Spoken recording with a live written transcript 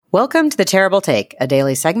Welcome to The Terrible Take, a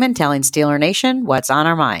daily segment telling Steeler Nation what's on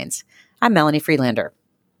our minds. I'm Melanie Friedlander.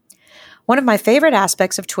 One of my favorite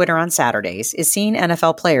aspects of Twitter on Saturdays is seeing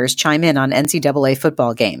NFL players chime in on NCAA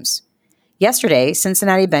football games. Yesterday,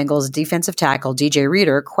 Cincinnati Bengals defensive tackle DJ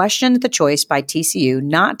Reader questioned the choice by TCU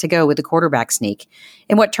not to go with the quarterback sneak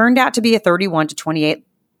in what turned out to be a 31-28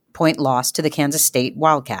 point loss to the Kansas State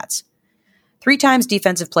Wildcats. 3 times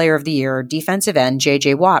Defensive Player of the Year defensive end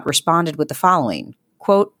J.J. Watt responded with the following,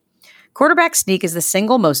 quote, "Quarterback sneak is the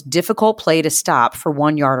single most difficult play to stop for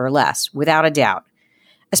 1 yard or less, without a doubt,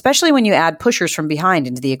 especially when you add pushers from behind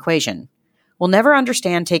into the equation. We'll never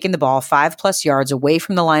understand taking the ball 5+ yards away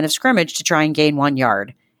from the line of scrimmage to try and gain 1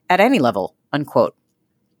 yard, at any level," unquote.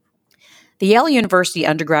 The Yale University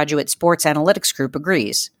Undergraduate Sports Analytics Group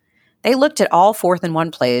agrees. They looked at all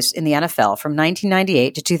 4th-and-1 plays in the NFL from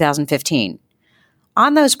 1998 to 2015.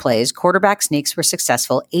 On those plays, quarterback sneaks were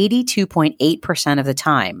successful 82.8% of the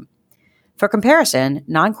time. For comparison,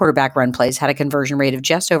 non-quarterback run plays had a conversion rate of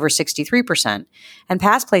just over 63%, and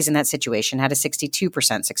pass plays in that situation had a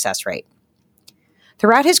 62% success rate.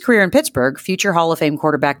 Throughout his career in Pittsburgh, future Hall of Fame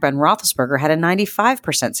quarterback Ben Roethlisberger had a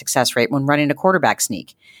 95% success rate when running a quarterback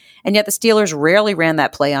sneak, and yet the Steelers rarely ran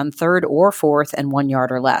that play on 3rd or 4th and 1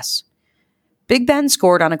 yard or less. Big Ben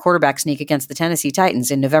scored on a quarterback sneak against the Tennessee Titans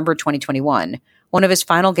in November 2021, one of his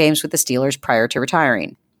final games with the Steelers prior to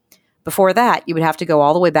retiring. Before that, you would have to go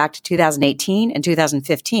all the way back to 2018 and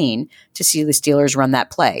 2015 to see the Steelers run that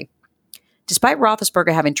play. Despite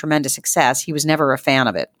Roethlisberger having tremendous success, he was never a fan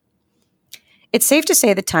of it. It's safe to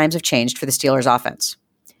say that times have changed for the Steelers' offense.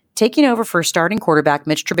 Taking over for starting quarterback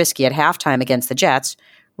Mitch Trubisky at halftime against the Jets,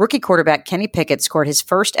 rookie quarterback Kenny Pickett scored his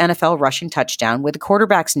first NFL rushing touchdown with a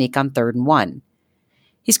quarterback sneak on 3rd and 1.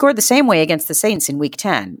 He scored the same way against the Saints in Week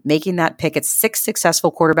 10, making that Pickett's 6th successful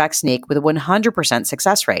quarterback sneak with a 100%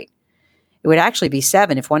 success rate. It would actually be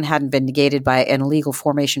 7 if one hadn't been negated by an illegal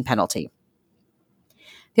formation penalty.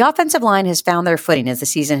 The offensive line has found their footing as the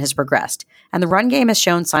season has progressed, and the run game has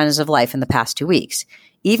shown signs of life in the past 2 weeks,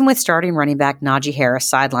 even with starting running back Najee Harris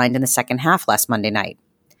sidelined in the second half last Monday night.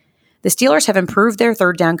 The Steelers have improved their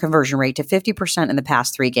 3rd down conversion rate to 50% in the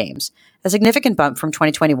past 3 games, a significant bump from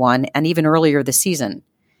 2021 and even earlier this season.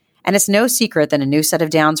 And it's no secret that a new set of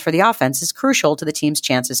downs for the offense is crucial to the team's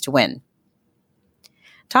chances to win.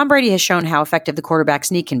 Tom Brady has shown how effective the quarterback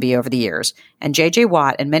sneak can be over the years, and J.J.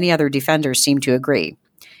 Watt and many other defenders seem to agree.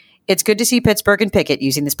 It's good to see Pittsburgh and Pickett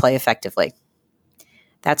using this play effectively.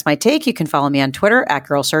 That's my take. You can follow me on Twitter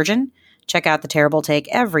 @GirlSurgeon. Check out The Terrible Take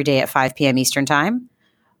every day at 5 p.m. Eastern Time.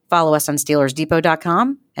 Follow us on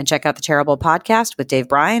SteelersDepot.com and check out The Terrible Podcast with Dave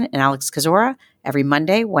Bryan and Alex Kozora every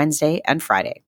Monday, Wednesday, and Friday.